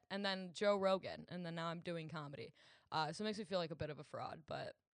 That's it. And then Joe Rogan, and then now I'm doing comedy. So it makes me feel like a bit of a fraud,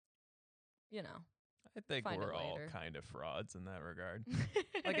 but you know. I think Find it we're all later. kind of frauds in that regard.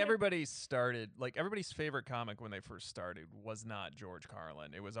 Like everybody's favorite comic when they first started was not George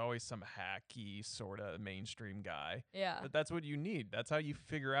Carlin. It was always some hacky sort of mainstream guy. Yeah. But that's what you need. That's how you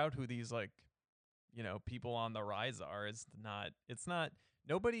figure out who these like, you know, people on the rise are. It's not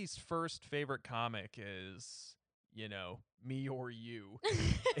nobody's first favorite comic is, you know, me or you.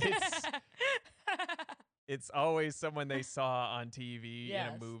 It's always someone they saw on TV in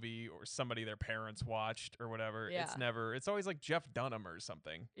a Yes. movie or somebody their parents watched or whatever. Yeah. It's always like Jeff Dunham or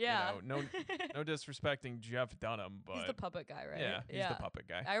something. Yeah. You know, no disrespecting Jeff Dunham, but He's the puppet guy, right? yeah, he's the puppet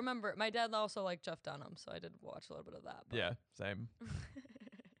guy. I remember my dad also liked Jeff Dunham, so I did watch a little bit of that. But Yeah, same.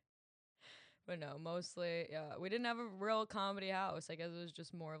 But no, mostly, yeah. We didn't have a real comedy house. I guess it was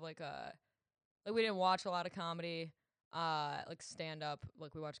just more of like we didn't watch a lot of comedy, like stand up.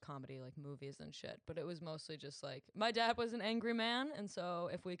 Like we watched comedy, like movies and shit. But it was mostly just like my dad was an angry man, and so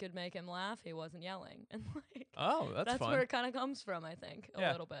if we could make him laugh, he wasn't yelling. And like Oh, that's fun. where it kind of comes from, I think,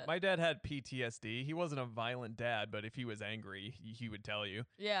 a little bit. My dad had PTSD. He wasn't a violent dad, but if he was angry, he would tell you.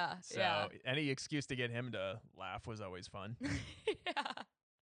 Yeah, So yeah. any excuse to get him to laugh was always fun. Yeah.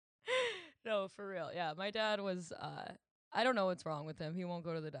 No, for real. Yeah, my dad was I don't know what's wrong with him. He won't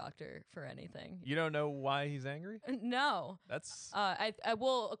go to the doctor for anything. You don't know why he's angry? No. That's I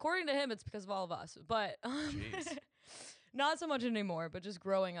well, according to him it's because of all of us. But Jeez. not so much anymore, but just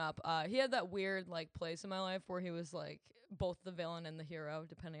growing up, he had that weird like place in my life where he was like both the villain and the hero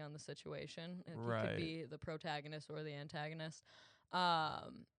depending on the situation. Like, he Right. could be the protagonist or the antagonist.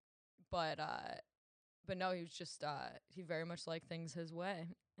 But no, he was just he very much liked things his way.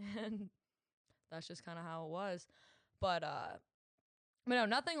 And that's just kind of how it was. But no,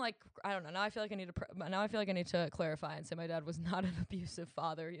 nothing like, I don't know. Now I feel like I need to clarify and say my dad was not an abusive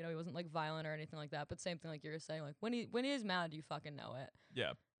father. You know, he wasn't like violent or anything like that. But same thing like you were saying, like when he is mad, you fucking know it.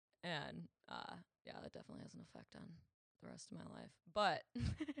 yeah. And yeah, that definitely has an effect on the rest of my life. But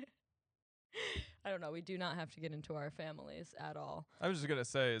I don't know. We do not have to get into our families at all. I was just gonna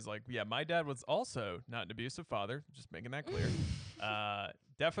say is like, yeah, my dad was also not an abusive father. Just making that clear.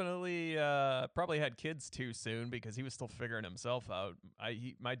 Definitely, probably had kids too soon because he was still figuring himself out.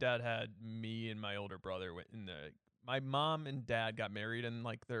 My dad had me and my older brother in the. My mom and dad got married in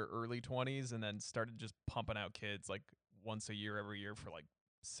like their early 20s and then started just pumping out kids like once a year, every year for like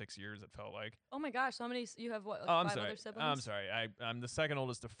 6 years. It felt like. Oh my gosh, so how many? You have what? Like Oh, I'm 5 sorry. other siblings? I'm sorry. I'm the second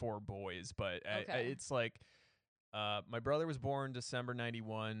oldest of 4 boys, but Okay. it's like my brother was born December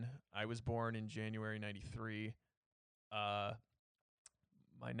 91. I was born in January 93. My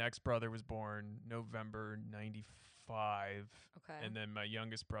next brother was born November 95. Okay. And then my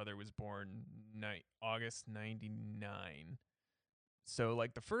youngest brother was born August 99. So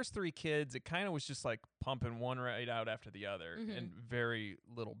like the first 3 kids, it kind of was just like pumping one right out after the other and very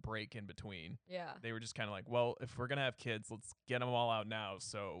little break in between. Yeah. They were just kind of like, well, if we're going to have kids, let's get them all out now.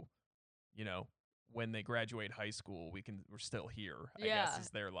 So, you know, when they graduate high school, we're still here, I guess is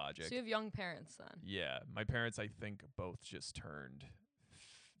their logic. So you have young parents then. Yeah. My parents, I think, both just turned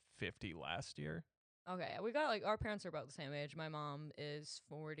 50 last year. Okay. We got like our parents are about the same age. My mom is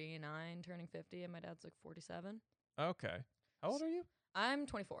 49, turning 50, and my dad's like 47. Okay. How old are you? I'm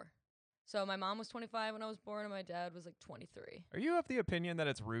 24. So my mom was 25 when I was born, and my dad was like 23. Are you of the opinion that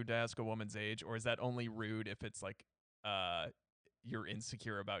it's rude to ask a woman's age, or is that only rude if it's like you're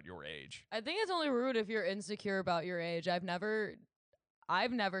insecure about your age? I think it's only rude if you're insecure about your age. I've never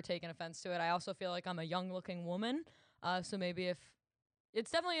taken offense to it. I also feel like I'm a young-looking woman, so maybe if it's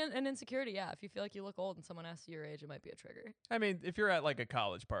definitely an insecurity. Yeah, if you feel like you look old and someone asks you your age, it might be a trigger. I mean, if you're at like a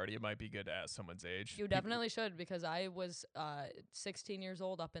college party, it might be good to ask someone's age. You definitely should, because I was 16 years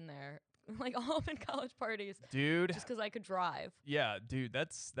old up in there, like all up in college parties, Dude. just because I could drive. Yeah, dude,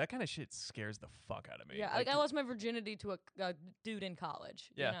 that kind of shit scares the fuck out of me. Yeah, like I lost my virginity to a dude in college.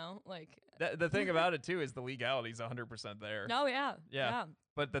 Yeah. You know, like. The thing about it too is the legality's 100% there. No, yeah. Yeah.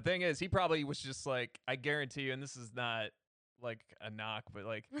 But the thing is, he probably was just like, I guarantee you, and this is not like a knock, but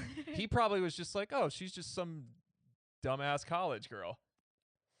like he probably was just like, oh, she's just some dumbass college girl.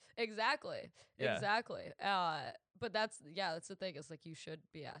 Exactly. Yeah. Exactly. But that's the thing. It's like you should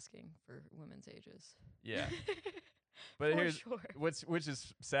be asking for women's ages. Yeah. But For here's sure. which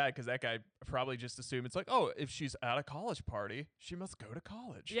is sad because that guy probably just assumed it's like, oh, if she's at a college party, she must go to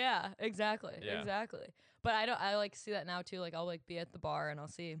college. Yeah, exactly. Yeah. Exactly. But I like see that now too. Like I'll like be at the bar and I'll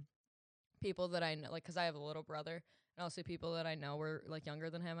see people that I know, like, cause I have a little brother, and I'll see people that I know were like younger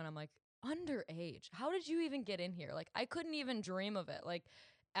than him, and I'm like, underage? How did you even get in here? Like I couldn't even dream of it. Like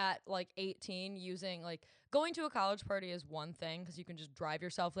at like 18, using like going to a college party is one thing because you can just drive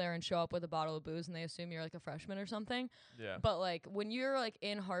yourself there and show up with a bottle of booze and they assume you're like a freshman or something. Yeah. But like when you're like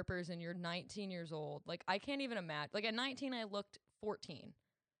in Harper's and you're 19 years old, like I can't even imagine. Like at 19, I looked 14.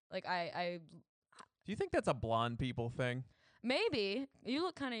 Like I Do you think that's a blonde people thing? maybe you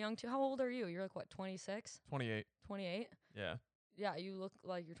look kind of young too. How old are you? You're like what, 26, 28. 28? Yeah. Yeah, you look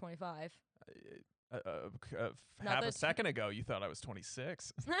like you're 25. Half a second ago, you thought I was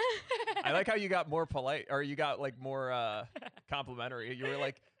 26. I like how you got more polite, or you got like more complimentary. You were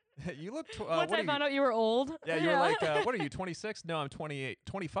like, you look. Once I found out you were old. Yeah, you were like, what are you, 26? No, I'm 28.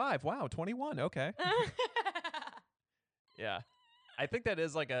 25. Wow, 21. Okay. Yeah. I think that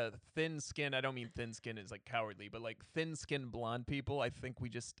is like a thin skin. I don't mean thin skin is like cowardly, but like thin skin blonde people. I think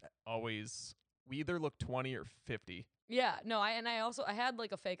we either look 20 or 50. Yeah, no, I had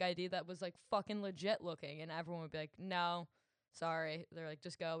like a fake ID that was like fucking legit looking, and everyone would be like, no, sorry. They're like,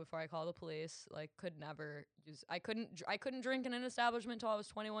 just go before I call the police. Like, could never use. I couldn't drink in an establishment until I was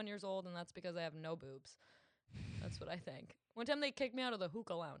 21 years old, and that's because I have no boobs. That's what I think. One time they kicked me out of the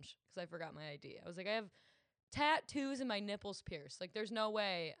hookah lounge because I forgot my ID. I was like, I have tattoos and my nipples pierced. Like, there's no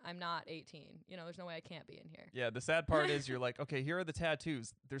way I'm not 18. You know, there's no way I can't be in here. Yeah, the sad part is you're like, okay, here are the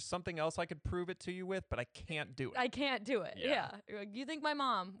tattoos. There's something else I could prove it to you with, but I can't do it. I can't do it. Yeah. Yeah. You're like, you think my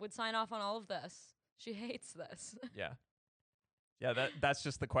mom would sign off on all of this? She hates this. Yeah. Yeah, that's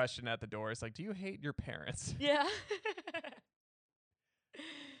just the question at the door. It's like, do you hate your parents? Yeah.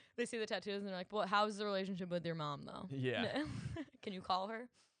 They see the tattoos and they're like, well, how's the relationship with your mom, though? Yeah. Can you call her?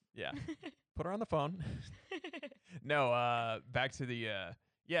 Yeah. Put her on the phone. No, back to the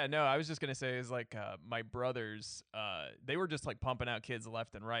I was just gonna say is like my brothers, they were just like pumping out kids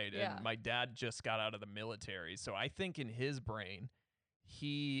left and right, Yeah. and my dad just got out of the military, so I think in his brain,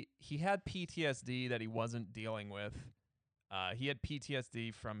 he had PTSD that he wasn't dealing with. He had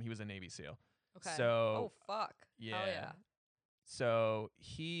PTSD from he was a Navy SEAL. Okay. So Oh, fuck. yeah. Hell yeah. So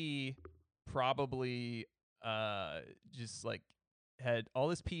he probably just like had all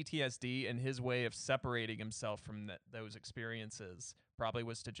this PTSD, and his way of separating himself from those experiences probably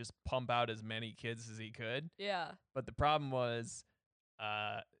was to just pump out as many kids as he could. Yeah. But the problem was,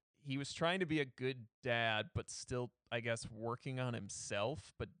 he was trying to be a good dad, but still, I guess, working on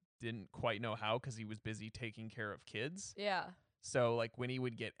himself, but didn't quite know how because he was busy taking care of kids. Yeah. So, like, when he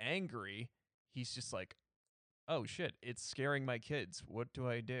would get angry, he's just like, oh shit, it's scaring my kids. What do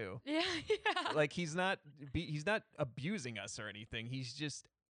I do? Yeah. Yeah. Like, he's not abusing us or anything. He's just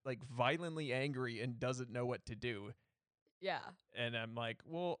like violently angry and doesn't know what to do. Yeah. And I'm like,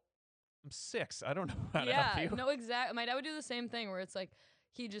 well, I'm 6. I don't know how to Yeah. help you. No, exactly. My dad would do the same thing where it's like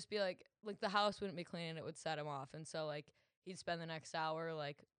he'd just be like the house wouldn't be clean and it would set him off, and so like he'd spend the next hour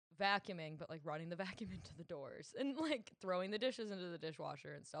like vacuuming, but like running the vacuum into the doors and like throwing the dishes into the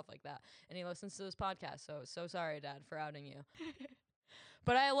dishwasher and stuff like that. And he listens to this podcast, so sorry, Dad, for outing you.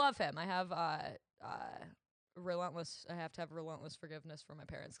 But I love him. I have relentless. I have to have relentless forgiveness for my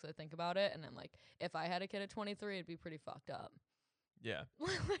parents because I think about it, and I'm like, if I had a kid at 23, it'd be pretty fucked up. Yeah.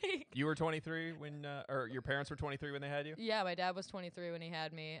 Like, You were 23 when, or your parents were 23 when they had you? yeah, my dad was 23 when he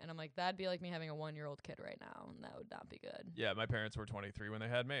had me, and I'm like, that'd be like me having a 1-year-old kid right now, and that would not be good. Yeah, my parents were 23 when they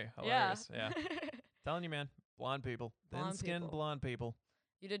had me. Hilarious. Yeah. Telling you, man. Blonde people. Blonde Thin-skinned people. blonde people.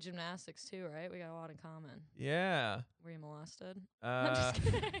 You did gymnastics too, right? We got a lot in common. Yeah. Were you molested? I'm just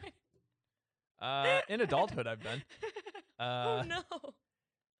kidding. In adulthood, I've been. Oh no.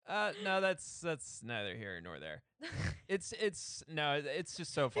 No, that's neither here nor there. It's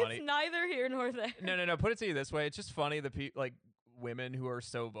just so funny. It's neither here nor there. No. Put it to you this way: it's just funny. Like women who are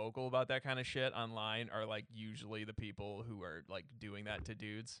so vocal about that kind of shit online are like usually the people who are like doing that to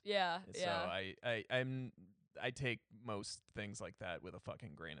dudes. Yeah, So yeah, I take most things like that with a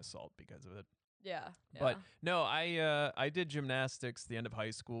fucking grain of salt because of it. yeah. But no, I did gymnastics the end of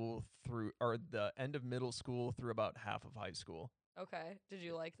high school the end of middle school through about half of high school. Okay. Did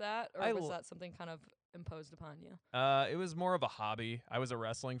you like that, or I was l- that something kind of imposed upon you? It was more of a hobby. I was a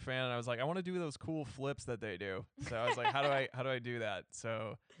wrestling fan, and I was like, I want to do those cool flips that they do. So I was like, how do I do that?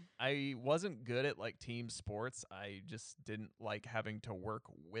 So I wasn't good at like team sports. I just didn't like having to work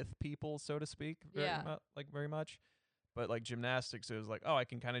with people, so to speak, very much. But like gymnastics, it was like, oh, I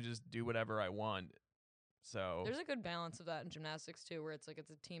can kind of just do whatever I want. So There's a good balance of that in gymnastics too, where it's like it's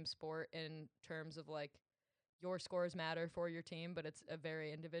a team sport in terms of like your scores matter for your team, but it's a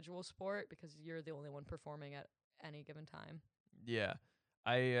very individual sport because you're the only one performing at any given time. yeah.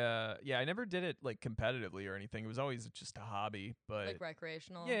 I never did it like competitively or anything. It was always just a hobby, but Like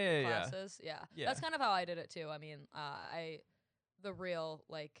recreational Yeah. classes. Yeah. Yeah. That's kind of how I did it too. I mean, the real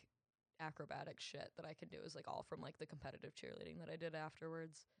like acrobatic shit that I can do is like all from like the competitive cheerleading that I did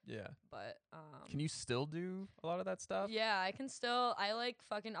afterwards. yeah. But Can you still do a lot of that stuff? yeah, I can still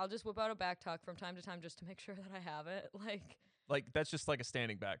I'll just whip out a back tuck from time to time just to make sure that I have it. Like that's just like a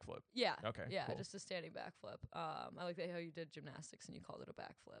standing backflip. Yeah. Okay. Yeah, cool. just a standing backflip. I like that how you did gymnastics and you called it a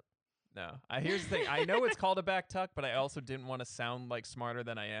backflip. No. Here's the thing. I know it's called a back tuck, but I also didn't want to sound like smarter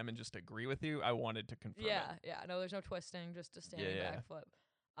than I am and just agree with you. I wanted to confirm Yeah, it. yeah. No, there's no twisting, just a standing yeah. backflip.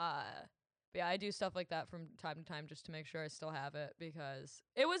 But yeah, I do stuff like that from time to time just to make sure I still have it because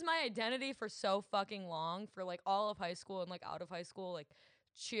it was my identity for so fucking long, for like all of high school and like out of high school. Like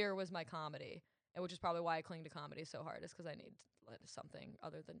cheer was my comedy, and which is probably why I cling to comedy so hard, is because I need something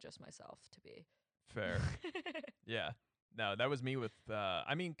other than just myself to be. Fair. Yeah. No, that was me with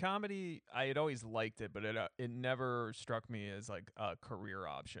comedy. I had always liked it, but it never struck me as like a career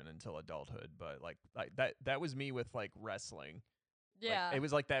option until adulthood. But like that was me with like wrestling. Yeah. Like, it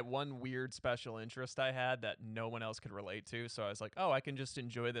was like that one weird special interest I had that no one else could relate to. So I was like, oh, I can just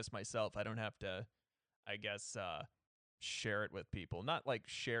enjoy this myself. I don't have to, I guess, share it with people. Not like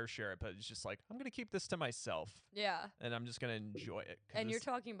share it, but it's just like, I'm going to keep this to myself. Yeah. And I'm just going to enjoy it. And you're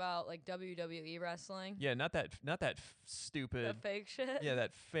talking about like WWE wrestling? Yeah, not that stupid. The fake shit? Yeah,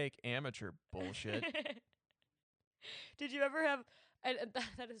 that fake amateur bullshit. Did you ever have... And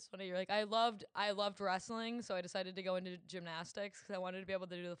that is funny. You're like, I loved wrestling, so I decided to go into gymnastics because I wanted to be able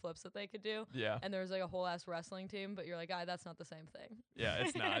to do the flips that they could do. Yeah. And there was like a whole ass wrestling team, but you're like, that's not the same thing. Yeah,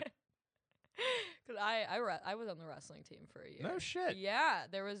 it's not. Because I was on the wrestling team for a year. No shit. Yeah,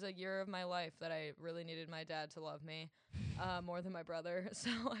 there was a year of my life that I really needed my dad to love me more than my brother, so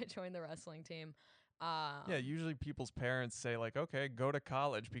I joined the wrestling team. Yeah, usually people's parents say like, "Okay, go to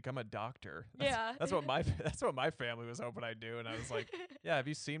college, become a doctor." Yeah. That's what my family was hoping I'd do, and I was like, "Yeah, have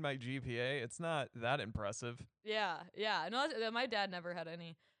you seen my GPA? It's not that impressive." Yeah. No, my dad never had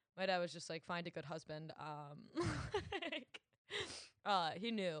any. My dad was just like, find a good husband. He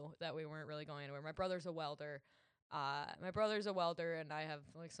knew that we weren't really going anywhere. My brother's a welder. My brother's a welder, and I have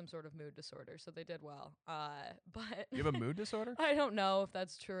like some sort of mood disorder, so they did well. But You have a mood disorder? I don't know if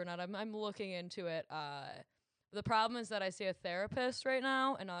that's true or not. I'm looking into it. The problem is that I see a therapist right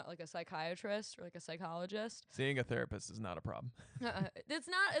now and not like a psychiatrist or like a psychologist. Seeing a therapist is not a problem. It's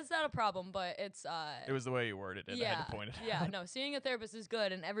not a problem, but it's It was the way you worded it. I had to point it yeah, out. no, seeing a therapist is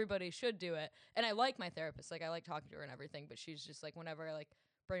good and everybody should do it. And I like my therapist. Like I like talking to her and everything, but she's just like whenever I like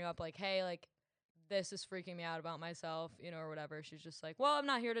bring up like, hey, like this is freaking me out about myself, you know, or whatever, she's just like, well, I'm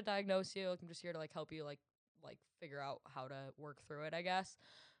not here to diagnose you. Like, I'm just here to like help you like figure out how to work through it, I guess.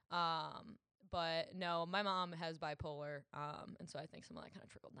 But no, my mom has bipolar, and so I think some of that kind of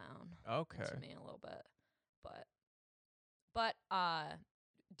trickled down Okay. to me a little bit. But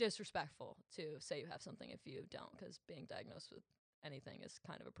disrespectful to say you have something if you don't, because being diagnosed with anything is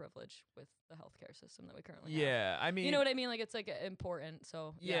kind of a privilege with the healthcare system that we currently have. Yeah, I mean, You know what I mean? Like it's like important.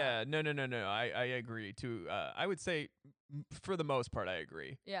 So yeah, no. I agree too. I would say for the most part, I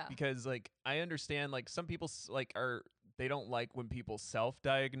agree. yeah, Because like I understand like some people they don't like when people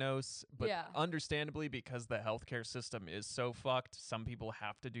self-diagnose, but Yeah. understandably because the healthcare system is so fucked, some people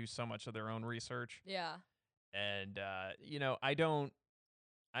have to do so much of their own research. yeah, And you know, I'm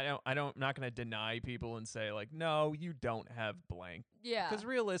not going to deny people and say like, no, you don't have blank. yeah, Because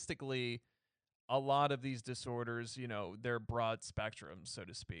realistically, a lot of these disorders, you know, they're broad spectrum, so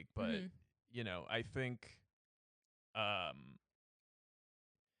to speak. But Mhm. you know, I think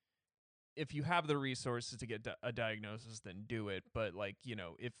if you have the resources to get a diagnosis, then do it. But like, you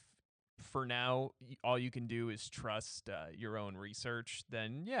know, if for now all you can do is trust your own research,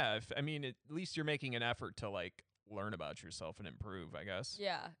 then yeah, I mean, at least you're making an effort to like learn about yourself and improve, I guess.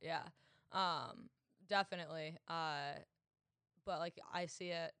 yeah, definitely. But like I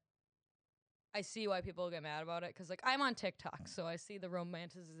see why people get mad about it, because like I'm on TikTok, so I see the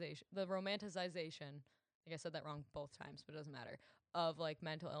romanticization. Like I said that wrong both times, but it doesn't matter. Of like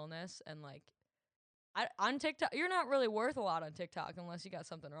mental illness, and like on TikTok, you're not really worth a lot on TikTok unless you got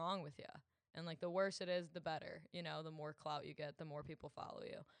something wrong with you. And like the worse it is, the better. You know, the more clout you get, the more people follow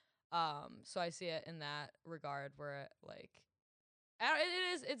you. So I see it in that regard where like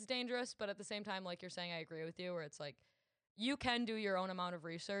it's dangerous, but at the same time, like you're saying, I agree with you. Where it's like you can do your own amount of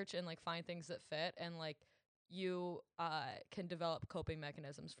research and like find things that fit, and like you can develop coping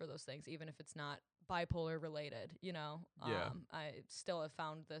mechanisms for those things, even if it's not bipolar related, you know. Yeah. I still have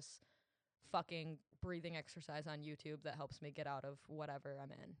found this fucking breathing exercise on YouTube that helps me get out of whatever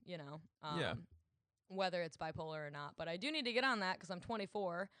I'm in, you know. Yeah. Whether it's bipolar or not, but I do need to get on that because I'm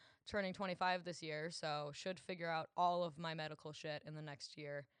 24, turning 25 this year, so should figure out all of my medical shit in the next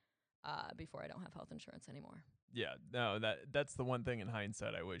year before I don't have health insurance anymore. Yeah, no, that's the one thing in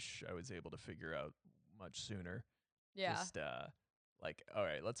hindsight I wish I was able to figure out much sooner. Yeah. Just like, all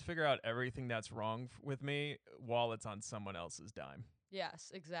right, let's figure out everything that's wrong with me while it's on someone else's dime.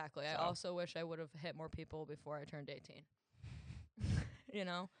 Yes, exactly. I So. also wish I would have hit more people before I turned 18. You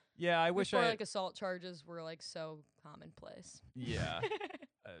know? Yeah, I wish before I like assault charges were like so commonplace. Yeah.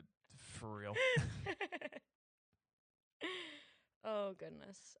 For real. Oh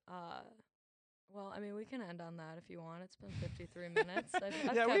goodness. Well, I mean, we can end on that if you want. It's been 53 minutes. I've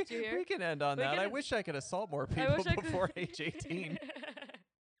Yeah, kept you here. we can end on We that. I can- wish I could assault more I people wish I could- before age 18.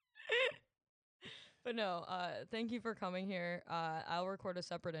 But no, thank you for coming here. I'll record a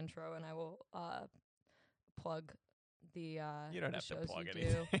separate intro and I will plug the You don't the have to shows plug you do.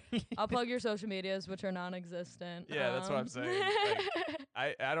 anything. I'll plug your social medias, which are non-existent. Yeah, that's what I'm saying.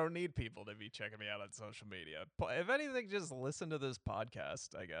 I don't need people to be checking me out on social media. If anything, just listen to this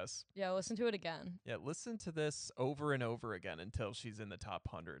podcast, I guess. yeah, listen to it again. Yeah, listen to this over and over again until she's in the top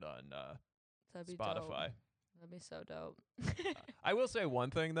 100 on That'd be Spotify. Dope. That'd be so dope. I will say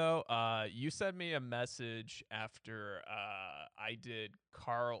one thing though. You sent me a message after I did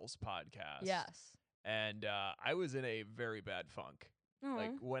Carl's podcast. Yes. And I was in a very bad funk. Aw.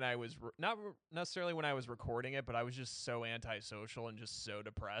 Like when I was not necessarily when I was recording it, but I was just so antisocial and just so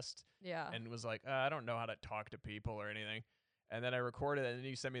depressed, yeah. and was like, I don't know how to talk to people or anything. And then I recorded it, and then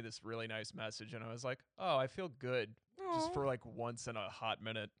you sent me this really nice message, and I was like, oh, I feel good just Aw. for like once in a hot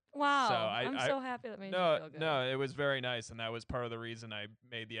minute. Wow. So I'm so happy that made you No, feel good. no, it was very nice, and that was part of the reason I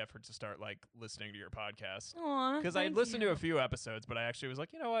made the effort to start like listening to your podcast. Because Because I listened to a few episodes, but I actually was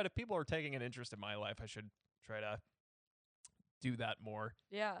like, you know what? If people are taking an interest in my life, I should try to do that more.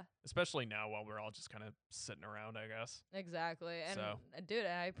 Yeah, Especially now while we're all just kind of sitting around, I guess. exactly. And So. dude,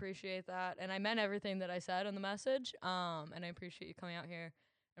 I appreciate that. And I meant everything that I said in the message. And I appreciate you coming out here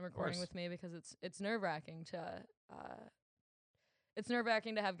and recording course. with me, because it's nerve-wracking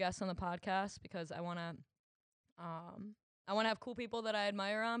to have guests on the podcast, because I want to have cool people that I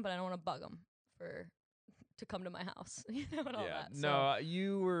admire on, but I don't want to bug them for to come to my house, you know, and all Yeah. that. No,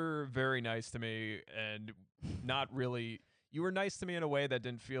 you were very nice to me, and not really. You were nice to me in a way that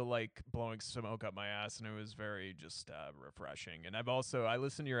didn't feel like blowing smoke up my ass, and it was very just refreshing. And I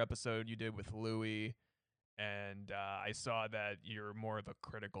listened to your episode you did with Louie, and I saw that you're more of a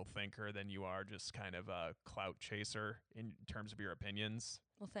critical thinker than you are just kind of a clout chaser in terms of your opinions.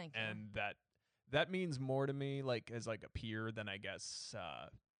 Well, thank you. And that means more to me, like as like a peer, than I guess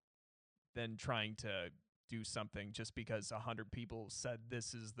than trying to do something just because 100 people said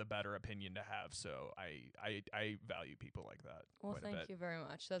this is the better opinion to have. So I value people like that. Well, quite a bit. thank you very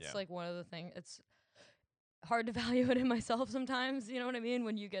much. That's Yeah. like one of the things. It's hard to value it in myself sometimes. You know what I mean?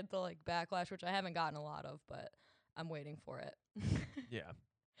 When you get the like backlash, which I haven't gotten a lot of, but I'm waiting for it. Yeah.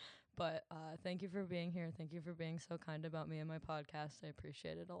 But thank you for being here. Thank you for being so kind about me and my podcast. I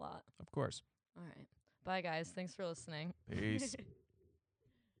appreciate it a lot. Of course. All right. Bye, guys. Thanks for listening. Peace.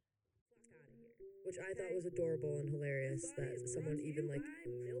 Which I thought was adorable and hilarious that someone even like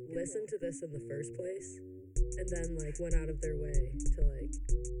listened to this in the first place and then like went out of their way to like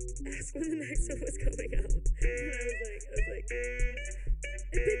ask when the next one was coming out. And I was like,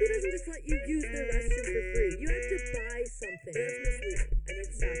 and Biggie doesn't just let you use their restroom for free. You have to buy something. That's misleading. I need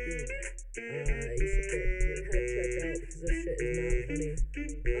to stop doing that. You should get your head checked out because this shit is not funny.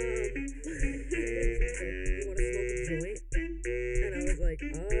 You want to smoke a joint? And I was like,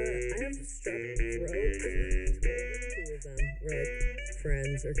 I have strep throat. Two of them were like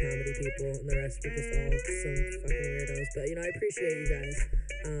friends or comedy people, and the rest were just all some fucking weirdos. But I appreciate you guys.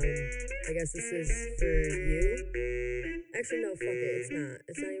 I guess this is for you. Actually, no, fuck it. It's not.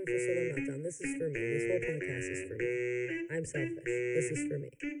 It's not even for Solo Meltdown. This is for me. This whole podcast is for me. I'm selfish. This is for me.